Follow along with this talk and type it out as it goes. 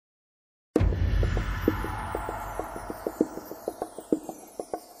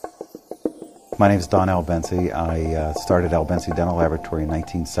My name is Don Albensi. I started Albensi Dental Laboratory in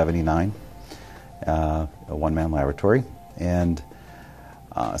 1979, a one-man laboratory, and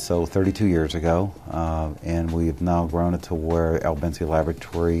so 32 years ago, and we've now grown it to where Albensi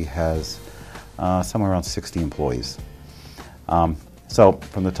Laboratory has somewhere around 60 employees. So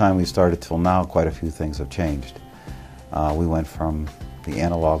from the time we started till now, quite a few things have changed. We went from the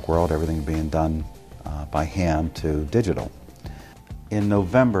analog world, everything being done by hand, to digital. In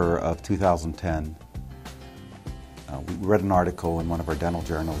November of 2010, we read an article in one of our dental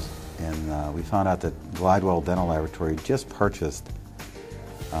journals, and we found out that Glidewell Dental Laboratory just purchased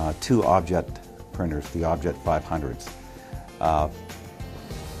two Objet printers, the Objet 500s.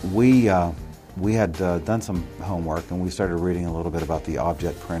 We had done some homework, and we started reading a little bit about the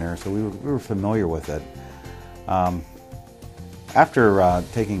Objet printer, so we were familiar with it. After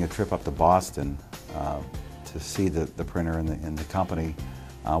taking a trip up to Boston to see the printer in the company,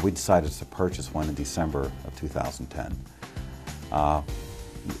 we decided to purchase one in December of 2010.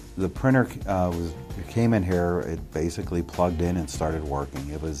 The printer came in here, it basically plugged in and started working.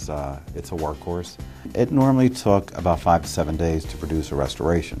 It's a workhorse. It normally took about 5 to 7 days to produce a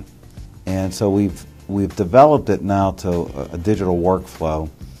restoration. And so we've developed it now to a digital workflow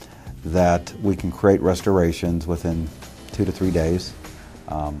that we can create restorations within 2 to 3 days.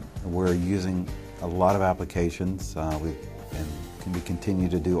 We're using a lot of applications, and we continue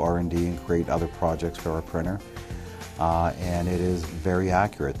to do R&D and create other projects for our printer, and it is very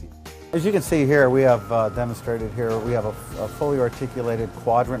accurate. As you can see here, we have demonstrated here, we have a fully articulated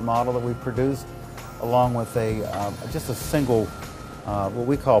quadrant model that we produced, along with just a single, what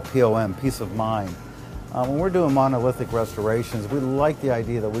we call POM, peace of mind. When we're doing monolithic restorations, we like the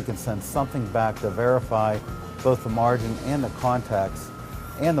idea that we can send something back to verify both the margin and the contacts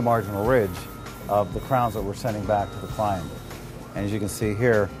and the marginal ridge of the crowns that we're sending back to the client. And as you can see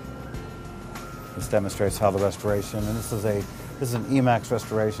here, this demonstrates how the restoration, and this is an EMAX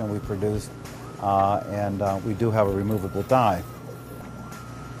restoration we produced, and we do have a removable die.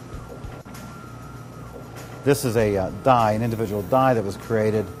 This is a die, an individual die that was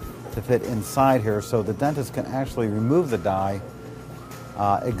created to fit inside here, so the dentist can actually remove the die,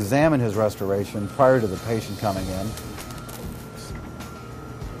 examine his restoration prior to the patient coming in.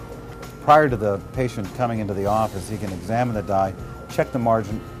 Prior to the patient coming into the office, he can examine the die, check the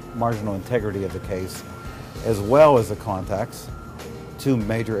marginal integrity of the case, as well as the contacts, two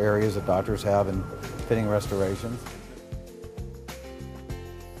major areas that doctors have in fitting restorations.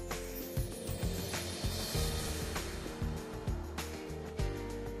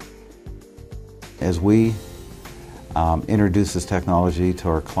 As we introduce this technology to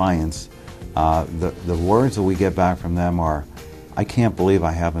our clients, the words that we get back from them are, "I can't believe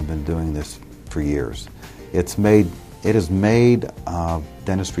I haven't been doing this for years." It has made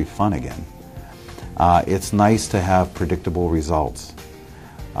dentistry fun again. It's nice to have predictable results.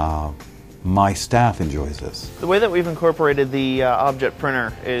 My staff enjoys this. The way that we've incorporated the Objet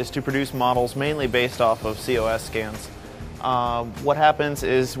printer is to produce models mainly based off of COS scans. What happens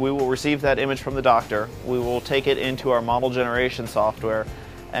is we will receive that image from the doctor, we will take it into our model generation software,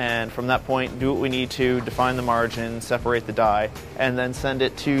 and from that point do what we need to define the margin, separate the die, and then send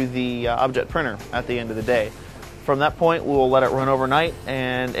it to the Objet printer at the end of the day. From that point we will let it run overnight,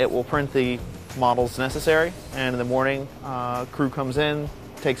 and it will print the models necessary, and in the morning crew comes in,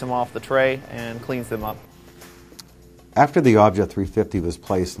 takes them off the tray and cleans them up. After the Objet 350 was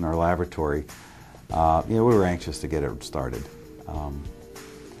placed in our laboratory, we were anxious to get it started.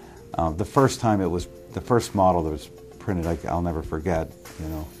 The first model that was printed, I'll never forget,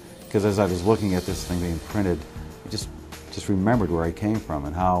 because as I was looking at this thing being printed, I just remembered where I came from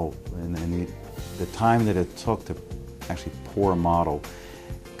and how, and the time that it took to actually pour a model,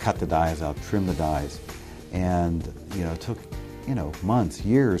 cut the dies out, trim the dies, and it took months,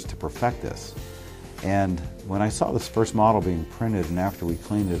 years to perfect this. And when I saw this first model being printed, and after we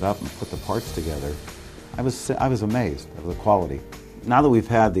cleaned it up and put the parts together, I was amazed at the quality. Now that we've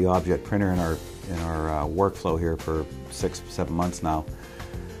had the Objet printer in our workflow here for 6, 7 months now,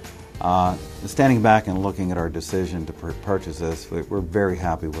 standing back and looking at our decision to purchase this, we're very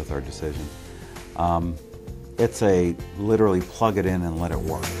happy with our decision. It's literally plug it in and let it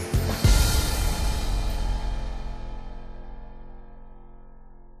work.